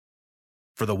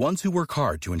For the ones who work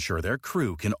hard to ensure their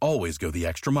crew can always go the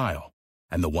extra mile,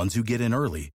 and the ones who get in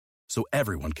early so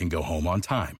everyone can go home on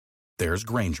time, there's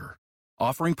Grainger,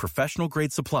 offering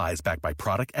professional-grade supplies backed by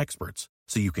product experts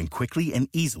so you can quickly and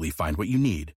easily find what you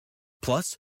need.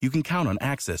 Plus, you can count on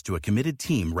access to a committed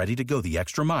team ready to go the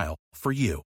extra mile for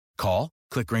you. Call,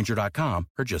 click Grainger.com,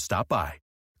 or just stop by.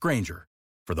 Grainger,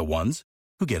 for the ones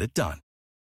who get it done.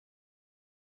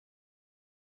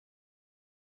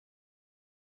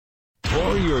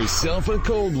 Pour yourself a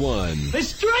cold one.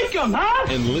 Let's strike 'em, huh?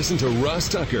 And listen to Ross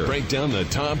Tucker break down the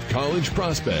top college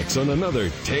prospects on another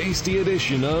tasty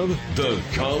edition of The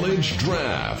College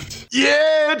Draft.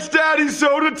 Yeah, it's Daddy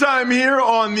Soda time here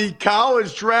on the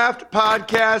College Draft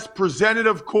Podcast, presented,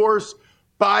 of course,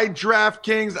 by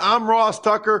DraftKings. I'm Ross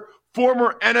Tucker,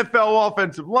 former NFL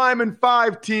offensive lineman,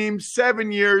 5 teams,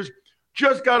 7 years.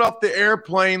 Just got off the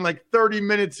airplane like 30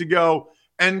 minutes ago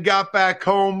and got back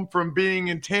home from being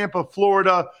in Tampa,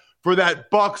 Florida for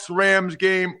that Bucs-Rams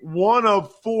game. One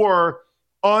of 4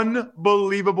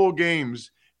 unbelievable games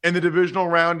in the divisional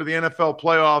round of the NFL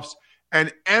playoffs.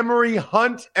 And Emory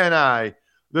Hunt and I,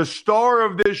 the star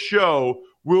of this show,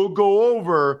 will go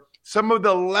over some of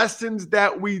the lessons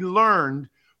that we learned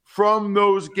from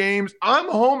those games.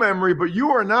 I'm home, Emory, but you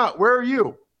are not. Where are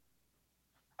you?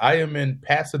 I am in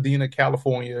Pasadena,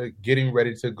 California, getting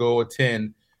ready to go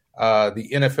attend the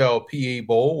NFL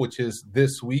Bowl, which is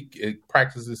this week.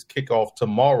 Practices kick off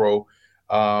tomorrow,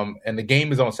 and the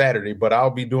game is on Saturday. But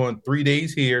I'll be doing 3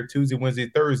 days here, Tuesday,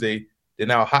 Wednesday, Thursday. Then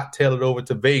I'll hot tail it over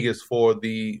to Vegas for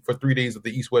 3 days of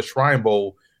the East-West Shrine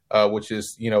Bowl, which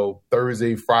is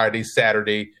Thursday, Friday,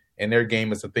 Saturday, and their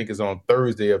game is on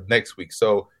Thursday of next week.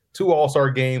 So 2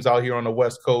 All-Star games out here on the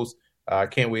West Coast. I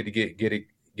can't wait to get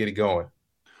it going.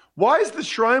 Why is the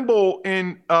Shrine Bowl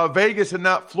in Vegas and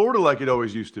not Florida like it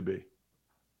always used to be?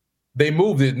 They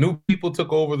moved it. New people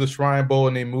took over the Shrine Bowl,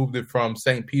 and they moved it from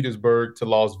St. Petersburg to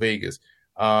Las Vegas.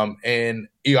 I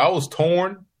was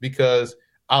torn because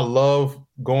I love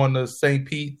going to St.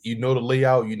 Pete. You know the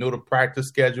layout, you know the practice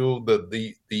schedule,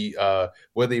 the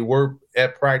where they were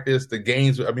at practice, the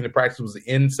games. I mean, the practice was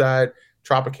inside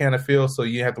Tropicana Field, so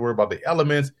you didn't have to worry about the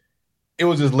elements. It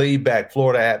was just laid back,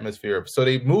 Florida atmosphere. So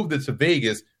they moved it to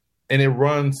Vegas. And it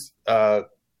runs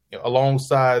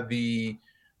alongside the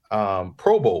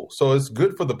Pro Bowl. So it's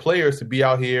good for the players to be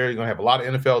out here. You're going to have a lot of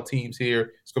NFL teams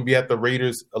here. It's going to be at the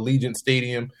Raiders Allegiant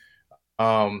Stadium.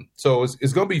 So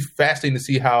it's going to be fascinating to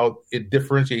see how it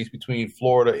differentiates between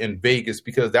Florida and Vegas,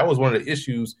 because that was one of the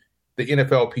issues the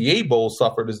NFL Bowl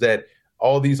suffered, is that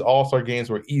all these All-Star games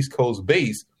were East Coast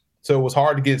based. So it was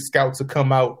hard to get scouts to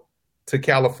come out to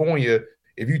California.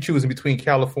 If you're choosing between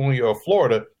California or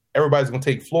Florida, everybody's going to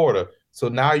take Florida. So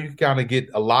now you kind of get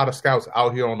a lot of scouts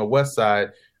out here on the west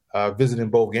side visiting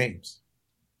both games.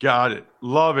 Got it.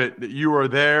 Love it that you are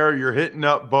there. You're hitting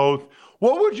up both.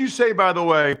 What would you say, by the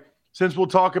way, since we'll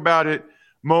talk about it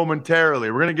momentarily,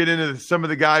 we're going to get into some of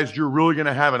the guys you're really going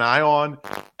to have an eye on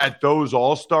at those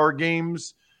all-star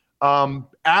games.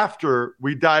 After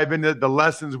we dive into the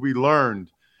lessons we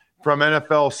learned from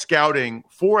NFL scouting,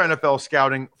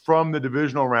 from the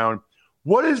divisional round,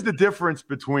 what is the difference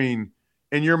between,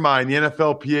 in your mind, the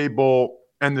NFL Bowl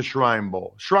and the Shrine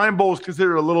Bowl? Shrine Bowl is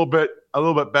considered a little bit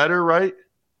better, right?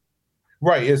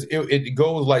 Right. It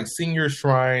goes like Senior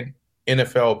Shrine,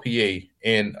 NFL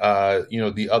and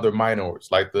the other minors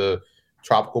like the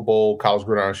Tropical Bowl, College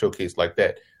Gridiron Showcase, like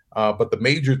that. But the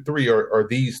major 3 are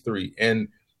these 3. And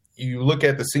you look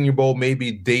at the Senior Bowl,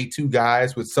 maybe day 2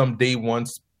 guys with some day 1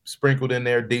 sprinkled in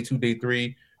there, day 2, day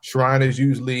 3. Shrine is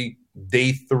usually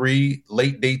day 3,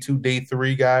 late day 2, day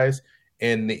 3 guys,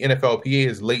 and the NFLPA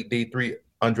is late day 3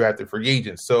 undrafted free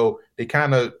agents. So they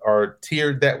kind of are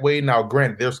tiered that way. Now,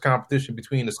 granted, there's competition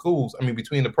between the schools,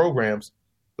 between the programs,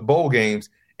 the bowl games,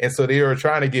 and so they are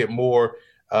trying to get more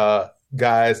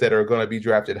guys that are going to be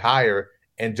drafted higher.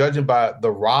 And judging by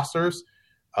the rosters,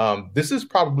 this is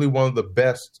probably one of the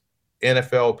best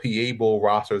NFLPA Bowl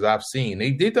rosters I've seen.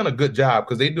 They've done a good job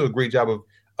because they do a great job of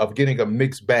getting a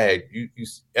mixed bag. You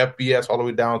FBS all the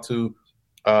way down to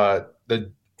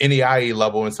the NAIA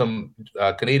level and some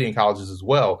Canadian colleges as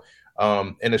well.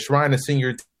 And the Shrine and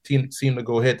Senior team seem to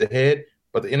go head-to-head,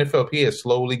 but the NFLPA is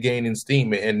slowly gaining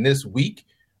steam. And this week,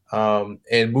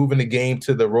 and moving the game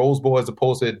to the Rose Bowl as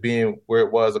opposed to it being where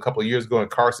it was a couple of years ago in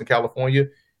Carson, California,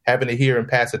 having it here in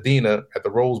Pasadena at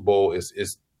the Rose Bowl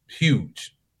is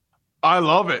huge. I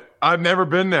love it. I've never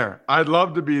been there. I'd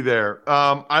love to be there.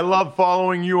 I love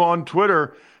following you on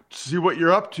Twitter to see what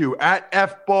you're up to at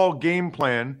FBall Game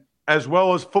Plan, as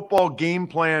well as Football Game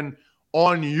Plan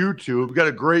on YouTube. We've got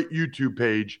a great YouTube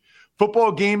page.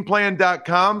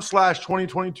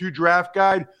 Footballgameplan.com/2022 draft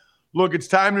guide. look, it's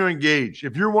time to engage.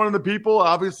 If you're one of the people,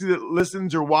 obviously, that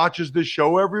listens or watches this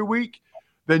show every week,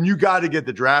 then you got to get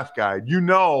the draft guide. You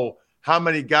know how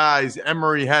many guys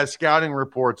Emory has scouting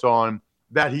reports on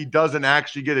that he doesn't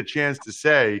actually get a chance to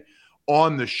say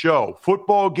on the show.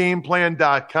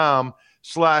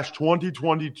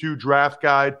 Footballgameplan.com/2022 draft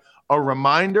guide. A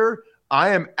reminder, I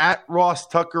am at Ross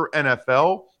Tucker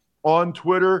NFL on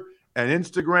Twitter and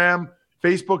Instagram,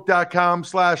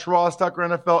 Facebook.com/Ross Tucker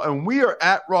NFL. And we are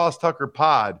at Ross Tucker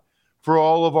Pod for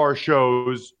all of our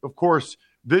shows. Of course,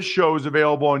 this show is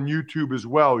available on YouTube as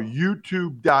well.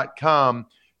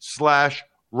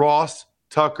 YouTube.com/Ross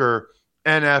Tucker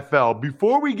NFL.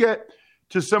 Before we get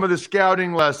to some of the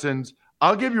scouting lessons,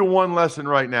 I'll give you one lesson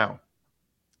right now.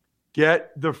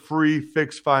 Get the free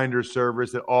Fix Finder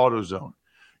service at AutoZone.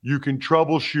 You can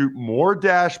troubleshoot more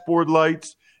dashboard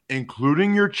lights,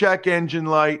 including your check engine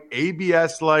light,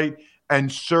 ABS light,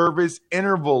 and service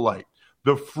interval light.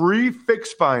 The free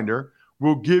Fix Finder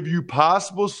will give you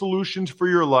possible solutions for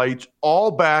your lights, all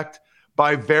backed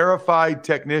by verified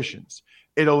technicians.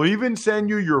 It'll even send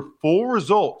you your full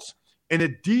results in a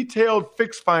detailed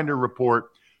Fix Finder report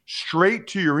straight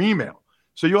to your email.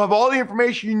 So you'll have all the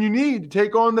information you need to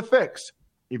take on the fix.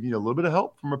 If you need a little bit of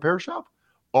help from a repair shop,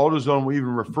 AutoZone will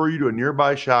even refer you to a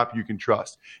nearby shop you can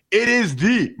trust. It is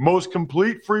the most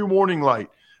complete free warning light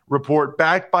report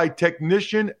backed by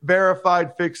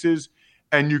technician-verified fixes,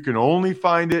 and you can only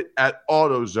find it at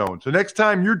AutoZone. So next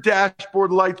time your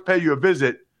dashboard lights pay you a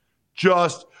visit,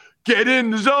 just get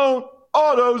in the zone,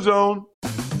 AutoZone.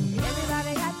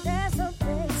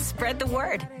 Spread the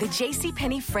word. The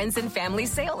JCPenney Friends and Family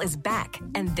Sale is back.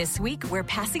 And this week, we're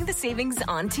passing the savings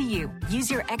on to you. Use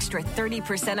your extra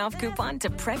 30% off coupon to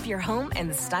prep your home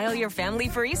and style your family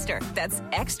for Easter. That's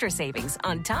extra savings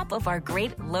on top of our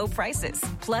great low prices.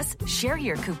 Plus, share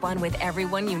your coupon with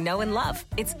everyone you know and love.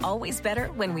 It's always better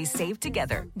when we save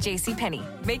together.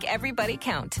 JCPenney. Make everybody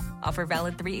count. Offer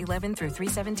valid 3/11 through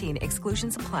 3/17.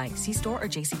 Exclusions apply. See store or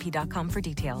jcp.com for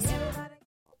details.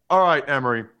 All right,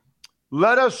 Emory.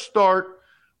 Let us start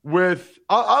with,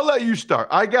 I'll let you start.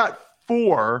 I got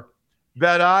 4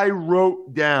 that I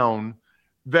wrote down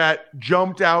that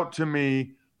jumped out to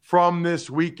me from this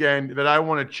weekend that I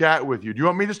want to chat with you. Do you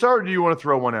want me to start, or do you want to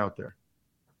throw one out there?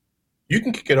 You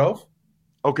can kick it off.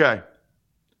 Okay.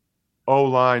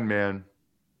 O-line, man.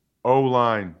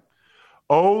 O-line.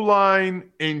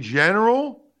 O-line in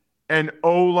general and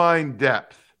O-line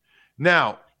depth.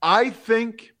 Now, I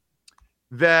think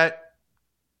that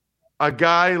a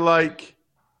guy like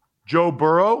Joe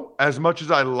Burrow, as much as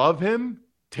I love him,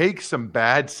 takes some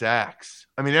bad sacks.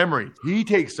 I mean, Emory, he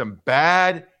takes some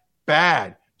bad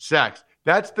sacks.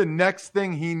 That's the next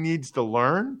thing he needs to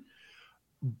learn.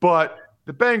 But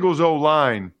the Bengals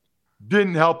O-line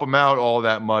didn't help him out all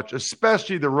that much,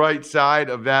 especially the right side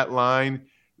of that line.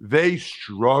 They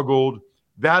struggled.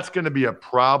 That's going to be a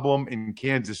problem in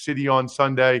Kansas City on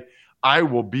Sunday. I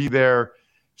will be there.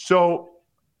 So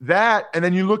that, and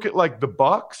then you look at like the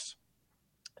Bucs.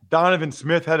 Donovan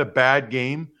Smith had a bad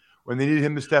game when they needed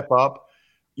him to step up.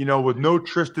 You know, with no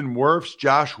Tristan Wirfs,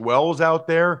 Josh Wells out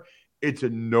there, it's a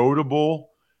notable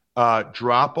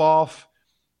drop-off.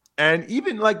 And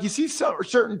even like you see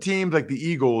certain teams like the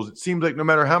Eagles, it seems like no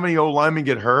matter how many O-linemen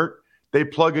get hurt, they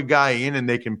plug a guy in and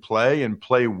they can play and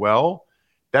play well.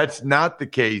 That's not the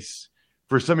case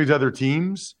for some of these other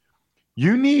teams.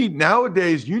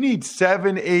 Nowadays, you need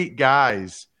 7-8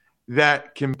 guys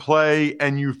that can play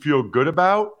and you feel good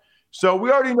about. So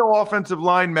we already know offensive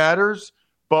line matters,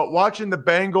 but watching the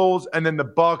Bengals and then the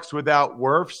Bucs without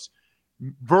Wirfs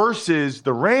versus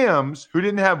the Rams, who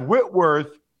didn't have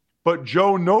Whitworth, but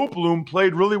Joe Noteboom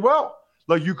played really well.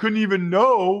 Like you couldn't even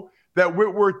know that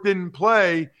Whitworth didn't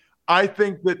play. I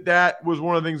think that was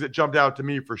one of the things that jumped out to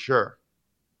me for sure.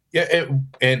 Yeah,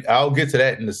 and I'll get to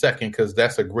that in a second because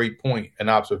that's a great point and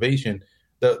observation.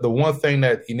 The one thing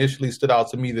that initially stood out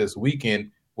to me this weekend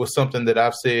was something that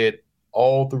I've said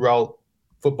all throughout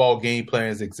football game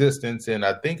plan's existence, and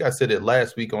I think I said it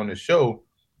last week on the show.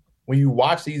 When you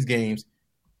watch these games,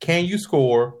 can you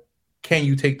score? Can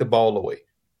you take the ball away?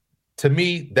 To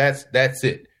me, that's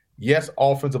it. Yes,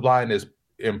 offensive line is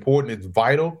important; it's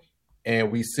vital,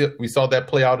 and we saw that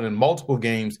play out in multiple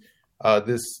games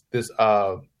this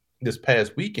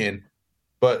past weekend.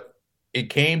 But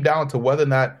it came down to whether or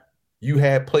not you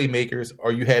had playmakers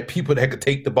or you had people that could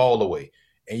take the ball away.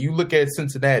 And you look at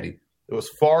Cincinnati, there was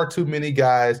far too many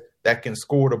guys that can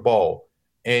score the ball.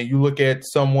 And you look at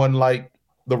someone like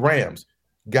the Rams,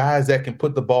 guys that can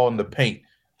put the ball in the paint.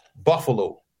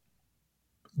 Buffalo,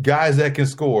 guys that can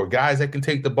score, guys that can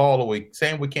take the ball away.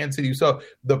 Same with Kansas City. So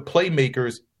the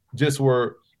playmakers just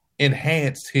were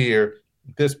enhanced here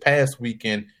this past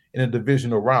weekend in a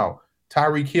divisional round.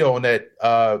 Tyreek Hill on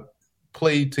that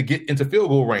play to get into field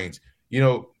goal range.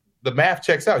 The math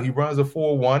checks out. He runs a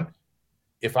 4.1.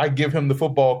 If I give him the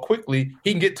football quickly,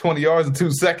 he can get 20 yards in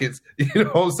 2 seconds. You know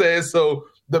what I'm saying? So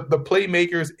the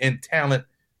playmakers and talent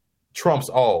trumps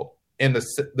all. And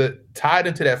the tied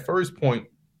into that first point,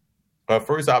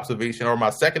 first observation, or my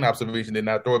second observation, then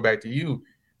I throw it back to you,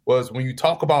 was when you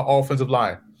talk about offensive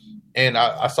line. And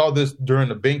I saw this during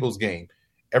the Bengals game.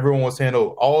 Everyone was saying,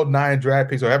 all 9 draft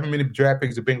picks, or however many draft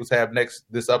picks the Bengals have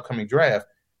this upcoming draft,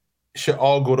 should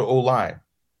all go to O-line.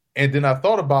 And then I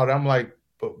thought about it. I'm like,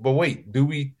 but wait,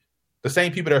 the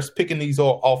same people that are picking these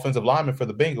offensive linemen for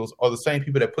the Bengals are the same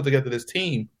people that put together this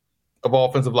team of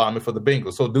offensive linemen for the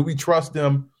Bengals. So do we trust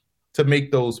them to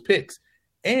make those picks?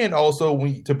 And also,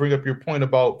 to bring up your point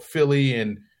about Philly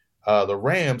and the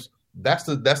Rams, that's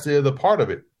the other part of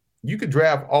it. You could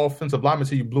draft offensive linemen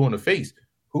till you blue in the face.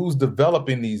 Who's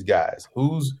developing these guys?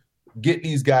 Who's getting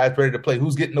these guys ready to play?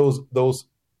 Who's getting those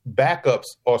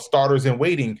backups or starters in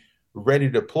waiting ready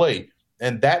to play?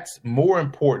 And that's more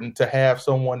important, to have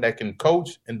someone that can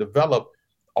coach and develop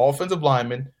offensive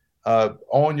linemen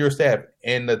on your staff.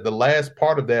 And the last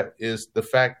part of that is the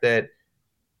fact that,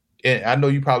 and I know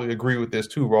you probably agree with this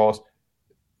too, Ross,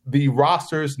 the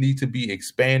rosters need to be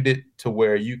expanded to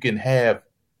where you can have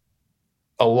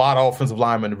a lot of offensive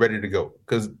linemen ready to go.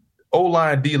 Because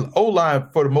O-line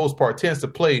for the most part tends to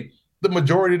play the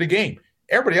majority of the game.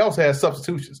 Everybody else has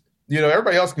substitutions.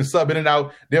 Everybody else can sub in and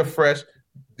out. They're fresh.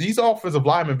 These offensive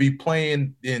linemen be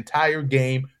playing the entire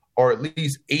game, or at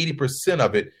least 80%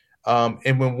 of it.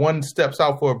 And when one steps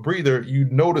out for a breather, you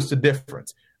notice the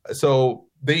difference. So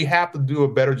they have to do a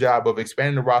better job of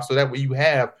expanding the roster. That way you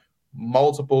have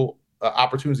multiple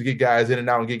opportunities to get guys in and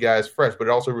out and get guys fresh. But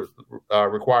it also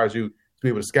requires you to be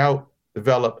able to scout,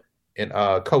 develop, and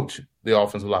coach the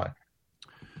offensive line.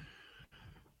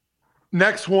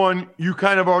 Next one, you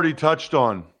kind of already touched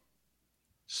on.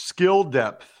 Skill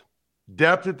depth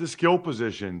at the skill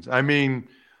positions. I mean,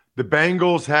 the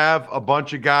Bengals have a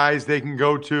bunch of guys they can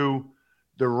go to.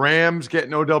 The Rams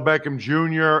getting Odell Beckham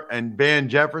Jr. and Van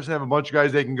Jefferson have a bunch of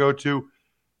guys they can go to.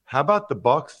 How about the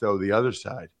Bucs, though, the other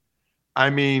side? I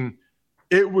mean,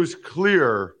 it was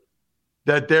clear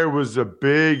that there was a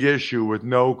big issue with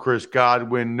no Chris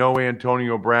Godwin, no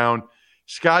Antonio Brown.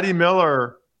 Scotty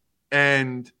Miller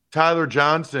and Tyler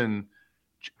Johnson,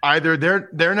 either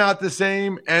they're not the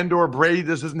same, and or Brady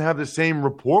just doesn't have the same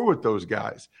rapport with those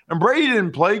guys. And Brady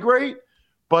didn't play great,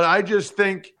 but I just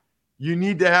think you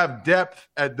need to have depth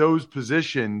at those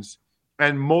positions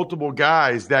and multiple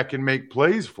guys that can make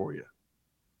plays for you.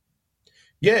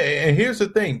 Yeah, and here's the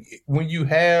thing. When you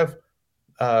have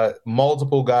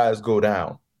multiple guys go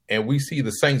down, and we see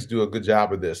the Saints do a good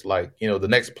job of this, like, the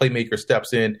next playmaker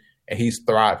steps in and he's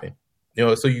thriving.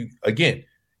 So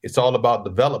it's all about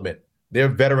development. They're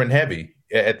veteran heavy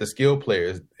at the skill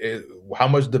players. How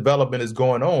much development is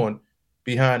going on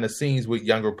behind the scenes with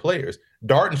younger players?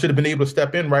 Darton should have been able to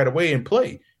step in right away and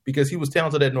play because he was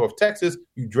talented at North Texas.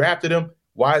 You drafted him.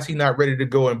 Why is he not ready to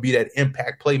go and be that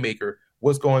impact playmaker?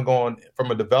 What's going on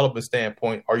from a development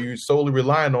standpoint? Are you solely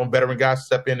relying on veteran guys to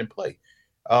step in and play?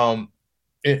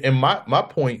 And my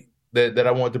point that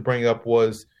I wanted to bring up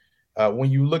was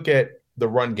when you look at the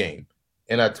run game,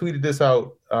 and I tweeted this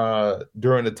out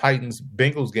during the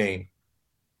Titans-Bengals game,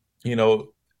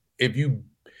 if you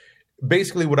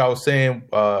basically what I was saying,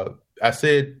 I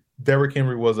said Derrick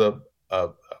Henry was a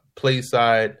play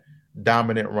side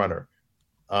dominant runner,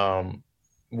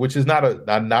 which is not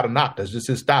a knock. That's just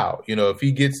his style. If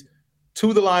he gets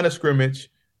to the line of scrimmage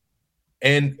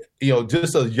and,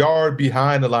 just a yard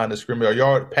behind the line of scrimmage or a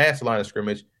yard past the line of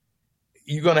scrimmage,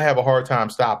 you're going to have a hard time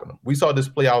stopping him. We saw this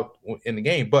play out in the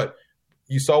game, but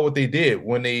you saw what they did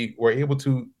when they were able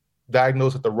to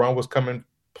diagnose that the run was coming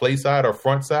play side or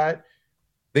front side.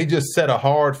 They just set a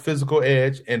hard physical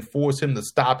edge and forced him to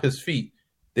stop his feet.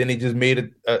 Then they just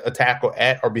made a tackle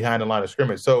at or behind the line of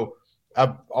scrimmage. So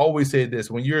I've always said this: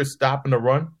 when you're stopping the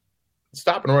run is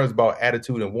about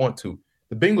attitude and want to.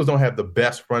 The Bengals don't have the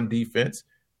best run defense.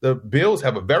 The Bills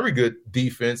have a very good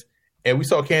defense, and we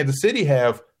saw Kansas City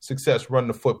have success running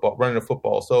the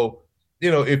football. So,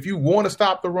 if you want to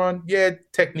stop the run,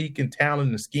 technique and talent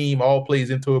and scheme all plays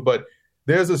into it, but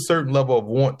there's a certain level of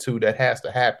want to that has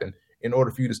to happen in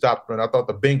order for you to stop the run. I thought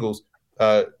the Bengals,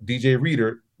 DJ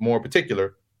Reader more in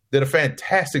particular, did a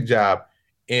fantastic job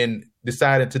in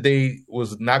deciding today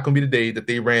was not going to be the day that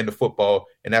they ran the football,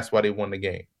 and that's why they won the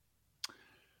game.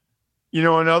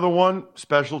 Another one,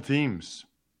 special teams.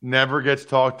 Never gets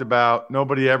talked about.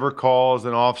 Nobody ever calls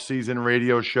an off-season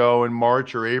radio show in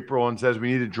March or April and says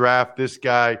we need to draft this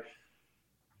guy.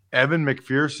 Evan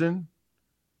McPherson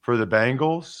for the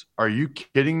Bengals. Are you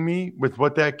kidding me with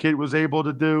what that kid was able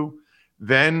to do?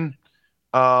 Then,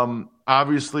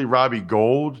 obviously, Robbie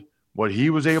Gould, what he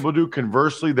was able to do.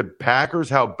 Conversely, the Packers,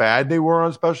 how bad they were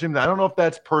on special teams. I don't know if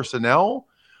that's personnel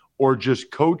or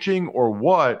just coaching or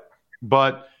what,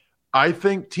 but I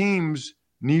think teams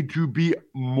need to be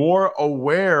more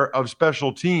aware of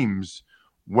special teams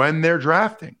when they're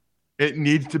drafting. It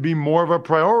needs to be more of a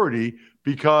priority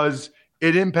because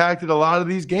it impacted a lot of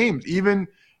these games. Even,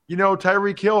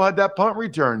 Tyreek Hill had that punt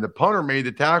return. The punter made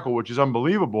the tackle, which is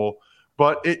unbelievable,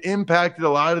 but it impacted a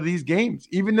lot of these games.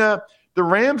 Even the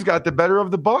Rams got the better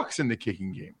of the Bucs in the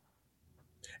kicking game.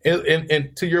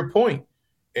 And to your point,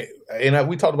 and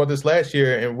we talked about this last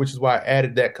year, and which is why I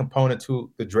added that component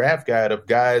to the draft guide of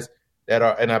guys that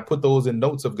are, and I put those in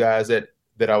notes of guys that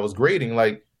I was grading,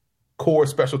 like core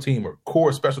special team.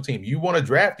 You want to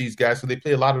draft these guys so they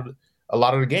play a lot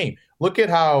of the game. Look at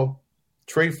how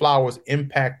Trey Flowers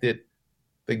impacted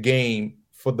the game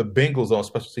for the Bengals on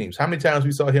special teams. How many times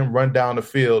we saw him run down the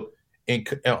field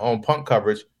on punt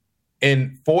coverage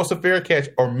and force a fair catch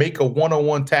or make a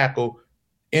one-on-one tackle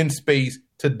in space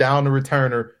to down the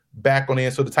returner back on the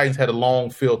end. So the Titans had a long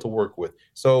field to work with.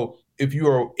 So if you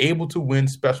are able to win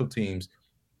special teams,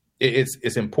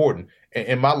 it's important.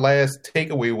 And my last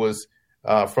takeaway was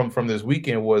from this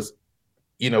weekend was,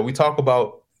 we talk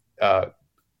about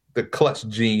the clutch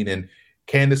gene and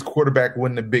can this quarterback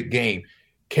win the big game?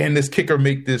 Can this kicker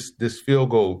make this field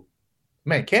goal?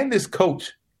 Man, can this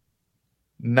coach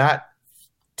not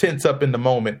tense up in the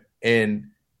moment and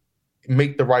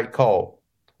make the right call?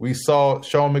 We saw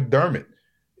Sean McDermott,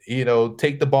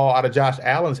 take the ball out of Josh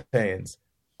Allen's hands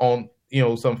on,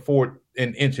 some 4th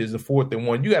and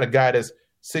 1. You got a guy that's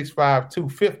 6'5",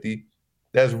 250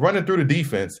 that's running through the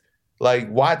defense. Like,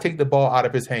 why take the ball out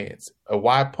of his hands? Or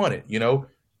why punt it,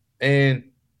 And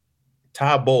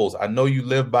Todd Bowles, I know you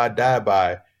live by, die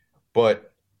by,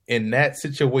 but in that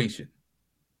situation,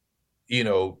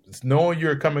 knowing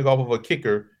you're coming off of a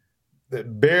kicker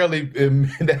that barely,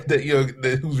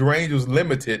 whose range was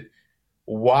limited,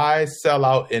 why sell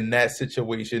out in that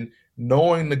situation,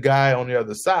 knowing the guy on the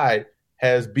other side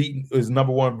has beaten his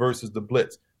number one versus the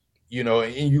blitz,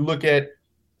 and you look at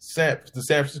the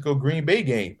San Francisco Green Bay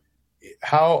game,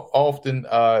 how often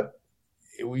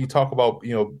we talk about,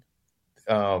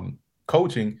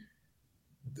 coaching,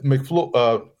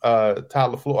 Todd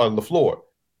LaFleur,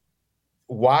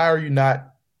 why are you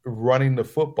not running the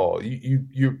football?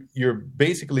 You're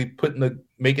basically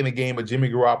making a game of Jimmy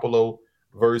Garoppolo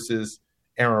versus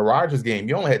Aaron Rodgers game.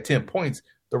 You only had 10 points.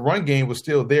 The run game was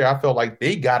still there. I felt like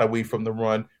they got away from the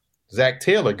run. Zach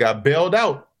Taylor got bailed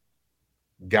out,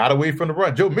 got away from the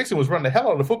run. Joe Mixon was running the hell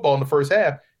out of the football in the first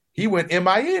half. He went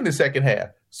MIA in the second half.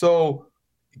 So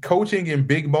coaching in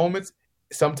big moments,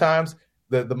 sometimes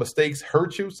the mistakes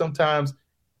hurt you. Sometimes,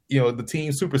 the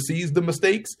team supersedes the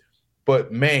mistakes.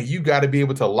 But, man, you got to be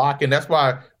able to lock in. That's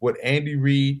why what Andy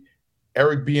Reid,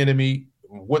 Eric Bieniemy,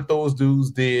 what those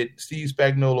dudes did, Steve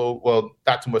Spagnuolo, well,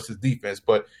 not too much his defense,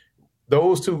 but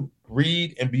those two,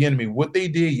 Reid and Bieniemy, what they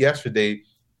did yesterday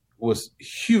was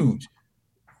huge.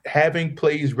 Having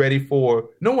plays ready for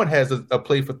 – no one has a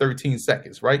play for 13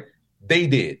 seconds, right? They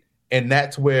did. And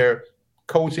that's where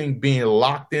coaching, being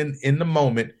locked in the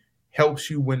moment, helps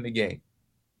you win the game.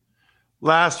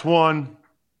 Last one,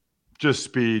 just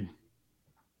speed.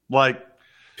 Like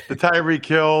the Tyreek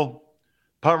Hill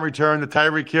punt return, the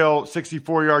Tyreek Hill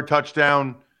 64-yard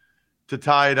touchdown to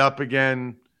tie it up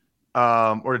again,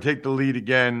 or to take the lead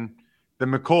again. The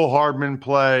Mecole Hardman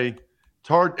play.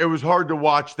 It was hard to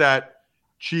watch that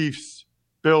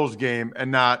Chiefs-Bills game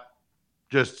and not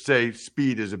just say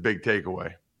speed is a big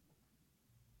takeaway.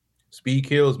 Speed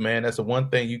kills, man. That's the one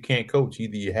thing you can't coach.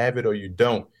 Either you have it or you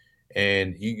don't.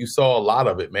 And you saw a lot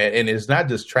of it, man. And it's not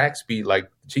just track speed like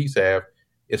the Chiefs have.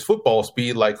 It's football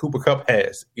speed like Cooper Kupp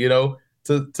has,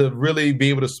 to really be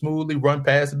able to smoothly run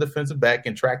past the defensive back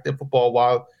and track the football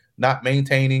while not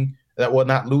maintaining that, well,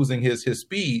 not losing his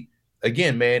speed.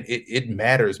 Again, man, it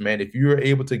matters, man. If you're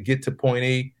able to get to point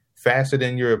A faster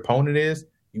than your opponent is,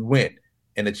 you win.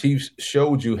 And the Chiefs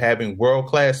showed you having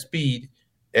world-class speed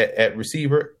at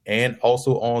receiver and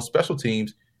also on special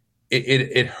teams.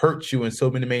 It hurts you in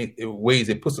so many main ways.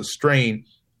 It puts a strain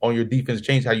on your defense,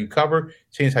 change how you cover,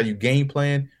 change how you game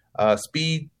plan.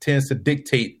 Speed tends to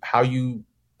dictate how you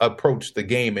approach the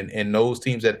game, and those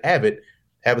teams that have it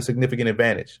have a significant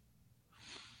advantage.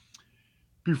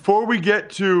 Before we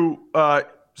get to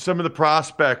some of the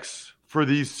prospects for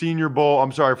the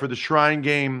for the Shrine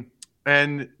game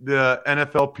and the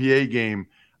NFLPA game,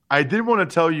 I did want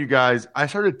to tell you guys, I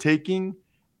started taking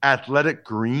athletic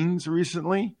greens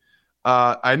recently.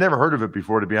 I never heard of it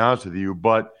before, to be honest with you,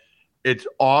 but it's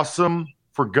awesome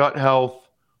for gut health,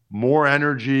 more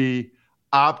energy,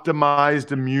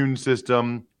 optimized immune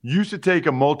system. Used to take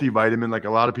a multivitamin like a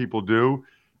lot of people do,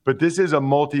 but this is a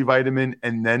multivitamin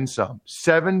and then some.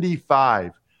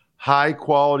 75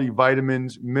 high-quality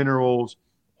vitamins, minerals,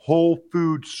 whole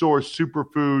food source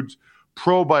superfoods,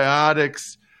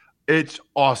 probiotics. It's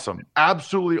awesome.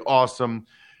 Absolutely awesome.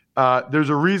 There's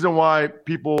a reason why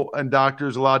people and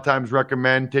doctors a lot of times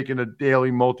recommend taking a daily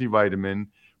multivitamin.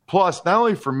 Plus, not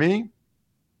only for me,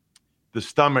 the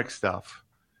stomach stuff.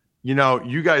 You know,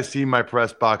 you guys see my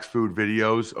press box food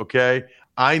videos, okay?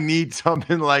 I need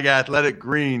something like Athletic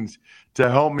Greens to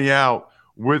help me out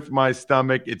with my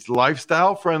stomach. It's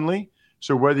lifestyle friendly.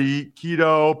 So whether you eat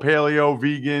keto, paleo,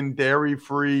 vegan,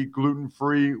 dairy-free,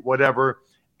 gluten-free, whatever,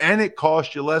 and it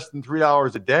costs you less than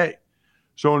 $3 a day.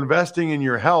 So investing in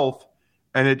your health,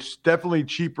 and it's definitely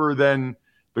cheaper than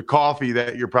the coffee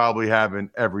that you're probably having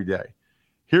every day.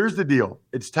 Here's the deal.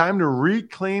 It's time to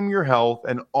reclaim your health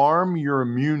and arm your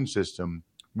immune system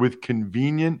with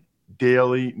convenient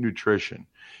daily nutrition.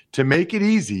 To make it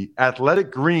easy, Athletic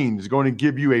Greens is going to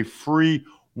give you a free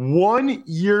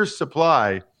 1-year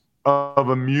supply of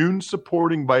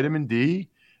immune-supporting vitamin D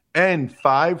and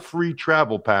 5 free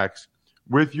travel packs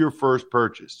with your first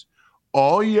purchase.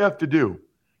 All you have to do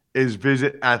is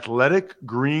visit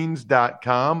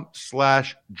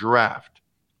athleticgreens.com/draft.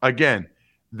 Again,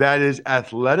 that is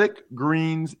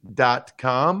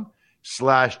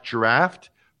athleticgreens.com/draft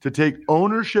to take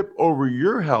ownership over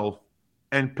your health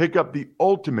and pick up the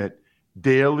ultimate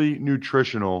daily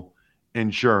nutritional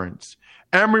insurance.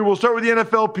 Emory, we'll start with the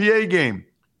NFLPA game.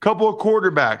 Couple of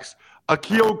quarterbacks.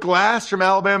 Akil Glass from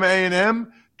Alabama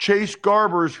A&M, Chase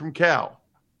Garbers from Cal.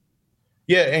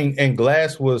 Yeah, and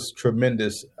Glass was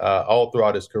tremendous all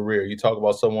throughout his career. You talk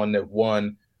about someone that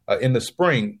won in the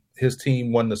spring. His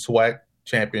team won the SWAC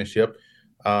championship.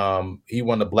 He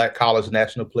won the Black College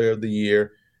National Player of the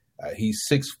Year. He's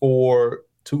 6'4",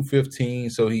 215,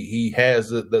 so he has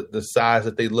the size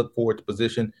that they look for at the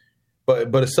position.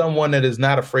 But it's someone that is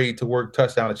not afraid to work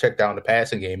touchdown and check down the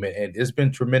passing game. And it's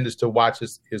been tremendous to watch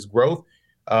his growth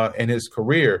and his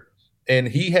career. And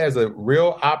he has a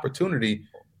real opportunity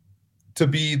to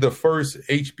be the first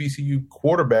HBCU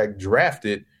quarterback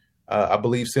drafted, I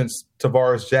believe, since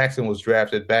Tavares Jackson was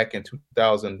drafted back in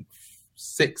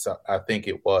 2006, I think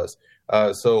it was.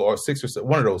 Or 6 or 7,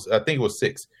 one of those. I think it was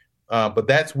 6. But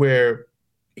that's where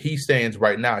he stands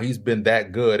right now. He's been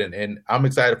that good, and I'm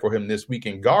excited for him this week.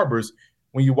 And Garbers,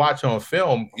 when you watch on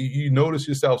film, you notice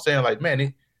yourself saying, like,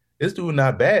 man, this dude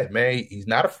not bad, man. He's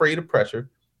not afraid of pressure.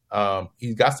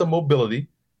 He's got some mobility.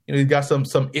 You know, he's got some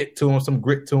it to him, some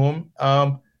grit to him.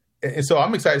 And so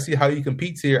I'm excited to see how he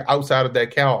competes here outside of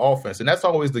that Cal offense. And that's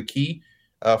always the key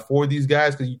for these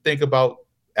guys, because you think about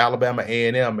Alabama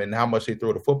A&M and how much they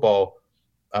throw the football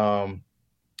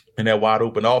in that wide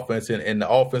open offense, and the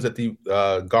offense that the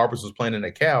Garbers was playing in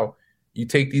at Cal. You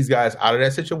take these guys out of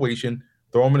that situation,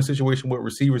 throw them in a situation with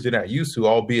receivers they're not used to,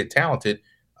 albeit talented,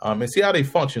 and see how they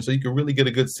function, so you can really get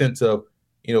a good sense of,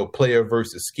 you know, player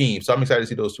versus scheme. So I'm excited to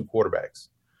see those two quarterbacks.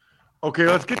 Okay,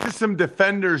 let's get to some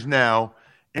defenders now,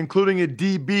 including a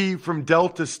DB from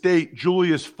Delta State,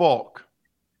 Julius Falk.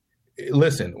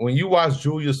 Listen, when you watch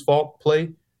Julius Falk play,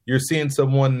 you're seeing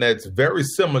someone that's very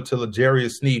similar to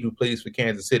L'Jarius Sneed, who plays for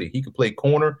Kansas City. He could play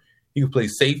corner. He could play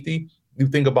safety. You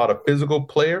think about a physical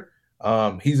player.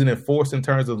 He's an enforcer in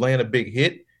terms of laying a big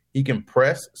hit. He can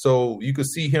press. So you could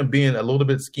see him being a little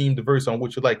bit scheme diverse on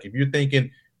what you like. If you're thinking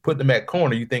putting him at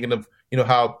corner, you're thinking of, you know,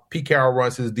 how Pete Carroll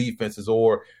runs his defenses,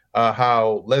 or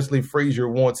how Leslie Frazier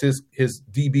wants his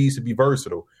DBs to be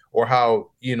versatile, or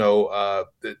how, you know,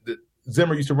 the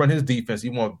Zimmer used to run his defense.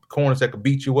 You want corners that could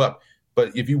beat you up.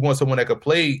 But if you want someone that could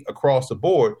play across the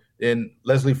board, then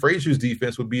Leslie Frazier's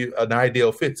defense would be an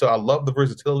ideal fit. So I love the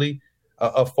versatility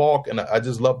of Falk, and I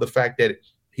just love the fact that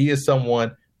he is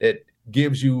someone that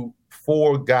gives you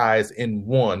 4 guys in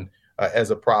one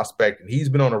as a prospect. And he's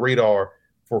been on the radar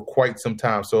for quite some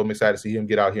time, so I'm excited to see him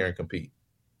get out here and compete.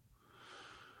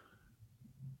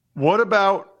 What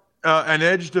about an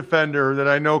edge defender that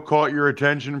I know caught your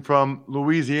attention from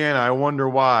Louisiana? I wonder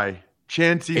why.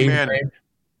 Chancey Manning.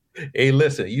 Hey,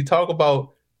 listen, you talk about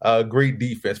great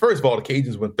defense. First of all, the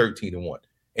Cajuns went 13-1,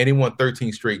 and they won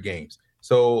 13 straight games.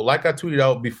 So like I tweeted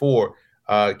out before,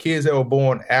 kids that were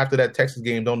born after that Texas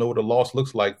game don't know what a loss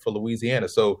looks like for Louisiana.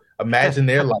 So imagine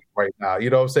their life right now. You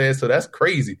know what I'm saying? So that's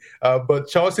crazy. But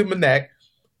Chauncey Manac,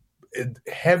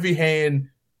 heavy hand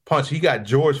punch. He got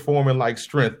George Foreman-like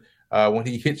strength when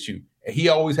he hits you. And he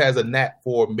always has a knack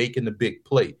for making the big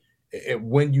play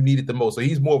when you need it the most. So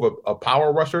he's more of a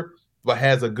power rusher. but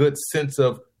has a good sense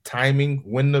of timing,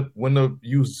 when to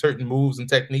use certain moves and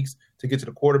techniques to get to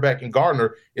the quarterback. And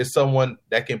Gardner is someone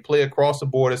that can play across the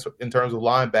board in terms of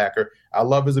linebacker. I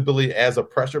love his ability as a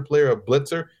pressure player, a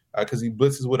blitzer, because he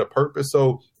blitzes with a purpose.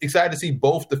 So excited to see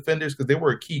both defenders, because they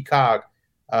were a key cog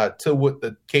to what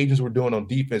the Cajuns were doing on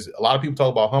defense. A lot of people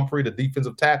talk about Humphrey, the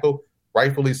defensive tackle,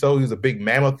 rightfully so. He's a big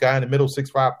mammoth guy in the middle,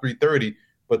 6'5", 330.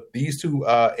 But these two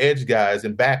edge guys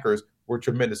and backers were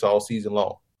tremendous all season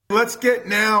long. Let's get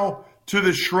now to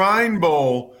the Shrine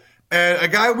Bowl. And a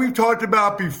guy we've talked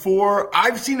about before,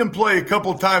 I've seen him play a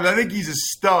couple times. I think he's a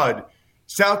stud.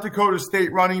 South Dakota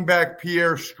State running back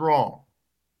Pierre Strong.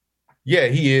 Yeah,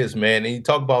 he is, man. And you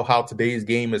talk about how today's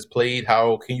game is played.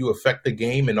 How can you affect the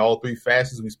game in all three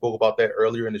facets? We spoke about that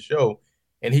earlier in the show.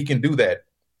 And he can do that.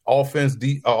 Offense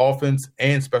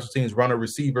and special teams, runner,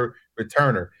 receiver,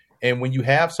 returner. And when you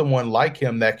have someone like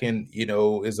him that can,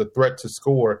 is a threat to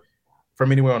score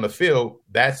from anywhere on the field,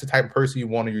 that's the type of person you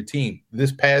want on your team.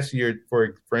 This past year,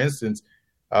 for instance,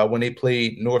 when they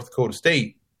played North Dakota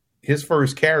State, his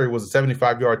first carry was a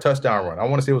 75-yard touchdown run. I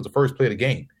want to say it was the first play of the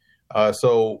game.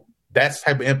 So that's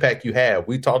the type of impact you have.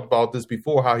 We talked about this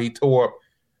before, how he tore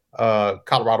up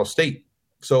Colorado State.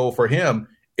 So for him,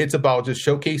 it's about just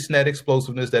showcasing that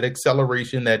explosiveness, that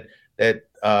acceleration, that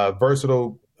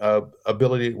versatile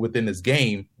ability within his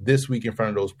game this week in front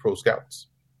of those pro scouts.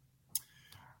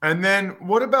 And then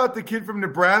what about the kid from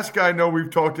Nebraska I know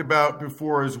we've talked about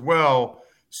before as well,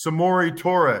 Samori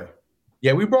Toure?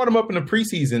 Yeah, we brought him up in the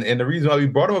preseason, and the reason why we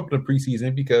brought him up in the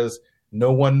preseason because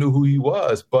no one knew who he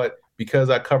was. But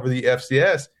because I cover the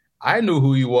FCS, I knew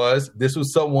who he was. This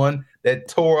was someone that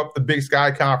tore up the Big Sky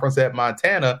Conference at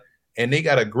Montana, and they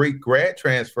got a great grad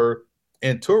transfer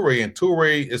in Toure. And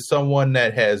Toure is someone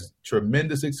that has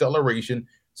tremendous acceleration.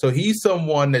 So he's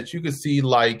someone that you could see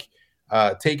like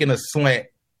taking a slant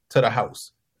to the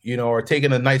house, or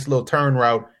taking a nice little turn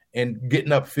route and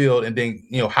getting upfield and then,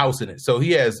 housing it. So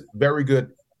he has very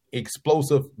good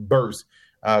explosive bursts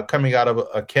coming out of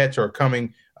a catch or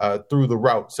coming through the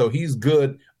route. So he's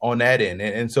good on that end.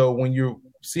 And so when you're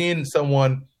seeing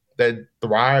someone that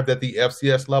thrived at the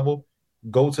FCS level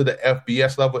go to the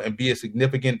FBS level and be a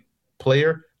significant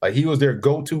player, like he was their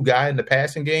go-to guy in the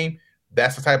passing game,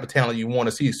 that's the type of talent you want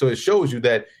to see. So it shows you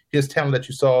that his talent that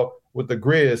you saw with the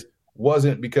Grizz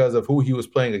wasn't because of who he was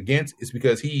playing against. It's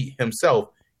because he himself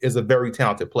is a very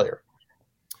talented player.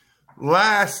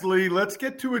 Lastly, let's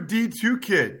get to a D2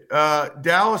 kid,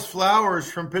 Dallas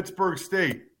Flowers from Pittsburgh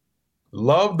State.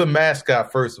 Love the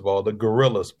mascot, first of all, the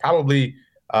Gorillas. Probably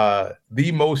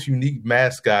the most unique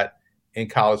mascot in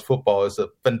college football. It's a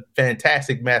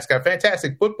fantastic mascot,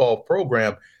 fantastic football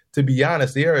program. To be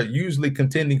honest, they are usually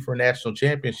contending for national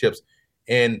championships.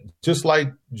 And just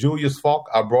like Julius Falk,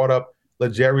 I brought up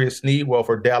L'Jarius Sneed. Well,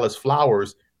 for Dallas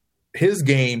Flowers, his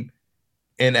game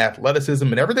and athleticism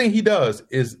and everything he does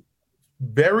is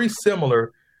very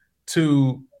similar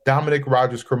to Dominic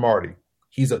Rodgers-Cromartie.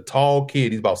 He's a tall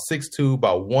kid. He's about 6'2",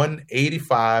 about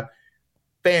 185.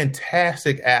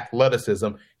 Fantastic athleticism.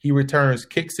 He returns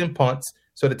kicks and punts.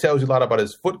 So that tells you a lot about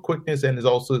his foot quickness and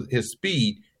also his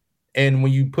speed. And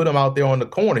when you put him out there on the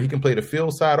corner, he can play the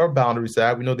field side or boundary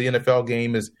side. We know the NFL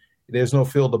game there's no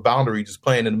field or boundary, just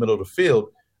playing in the middle of the field.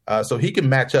 So he can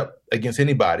match up against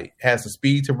anybody. Has the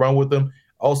speed to run with them.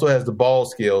 Also has the ball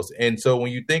skills. And so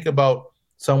when you think about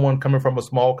someone coming from a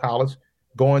small college,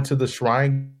 going to the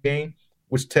Shrine game,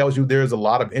 which tells you there's a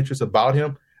lot of interest about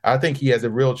him, I think he has a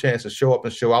real chance to show up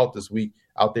and show out this week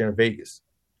out there in Vegas.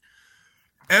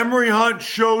 Emory Hunt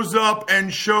shows up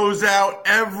and shows out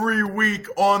every week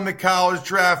on the College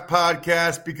Draft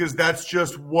Podcast because that's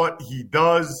just what he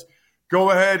does.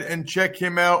 Go ahead and check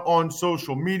him out on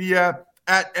social media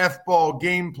at FBall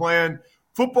Game Plan.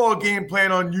 Football Game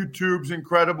Plan on YouTube's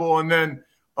incredible. And then,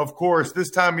 of course, this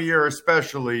time of year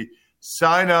especially,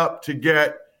 sign up to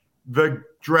get the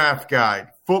draft guide.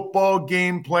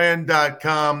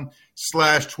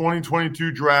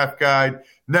 footballgameplan.com/2022 draft guide.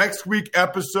 Next week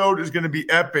episode is going to be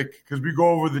epic because we go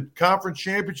over the conference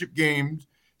championship games,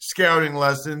 scouting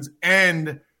lessons,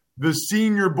 and the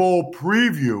Senior Bowl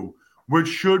preview, which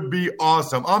should be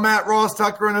awesome. I'm at Ross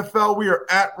Tucker NFL. We are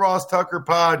at Ross Tucker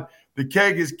Pod. The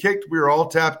keg is kicked. We are all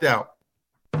tapped out.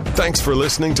 Thanks for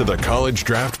listening to the College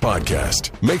Draft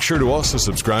Podcast. Make sure to also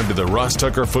subscribe to the Ross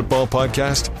Tucker Football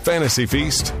Podcast, Fantasy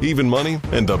Feast, Even Money,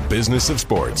 and The Business of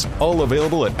Sports. All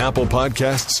available at Apple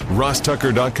Podcasts,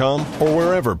 rosstucker.com, or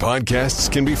wherever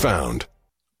podcasts can be found.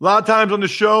 A lot of times on the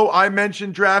show, I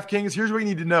mentioned DraftKings. Here's what you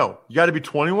need to know. You got to be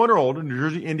 21 or older, New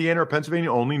Jersey, Indiana, or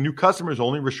Pennsylvania only. New customers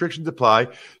only. Restrictions apply.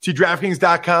 See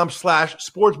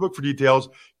DraftKings.com/sportsbook for details.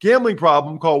 Gambling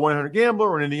problem, call 1-800-GAMBLER,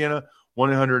 or in Indiana,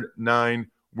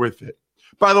 1-800-9-WITH-IT.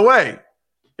 By the way,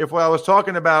 if what I was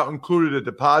talking about included a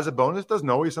deposit bonus, doesn't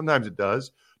always, sometimes it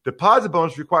does. Deposit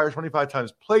bonus requires 25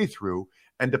 times playthrough,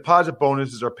 and deposit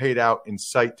bonuses are paid out in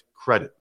site credit.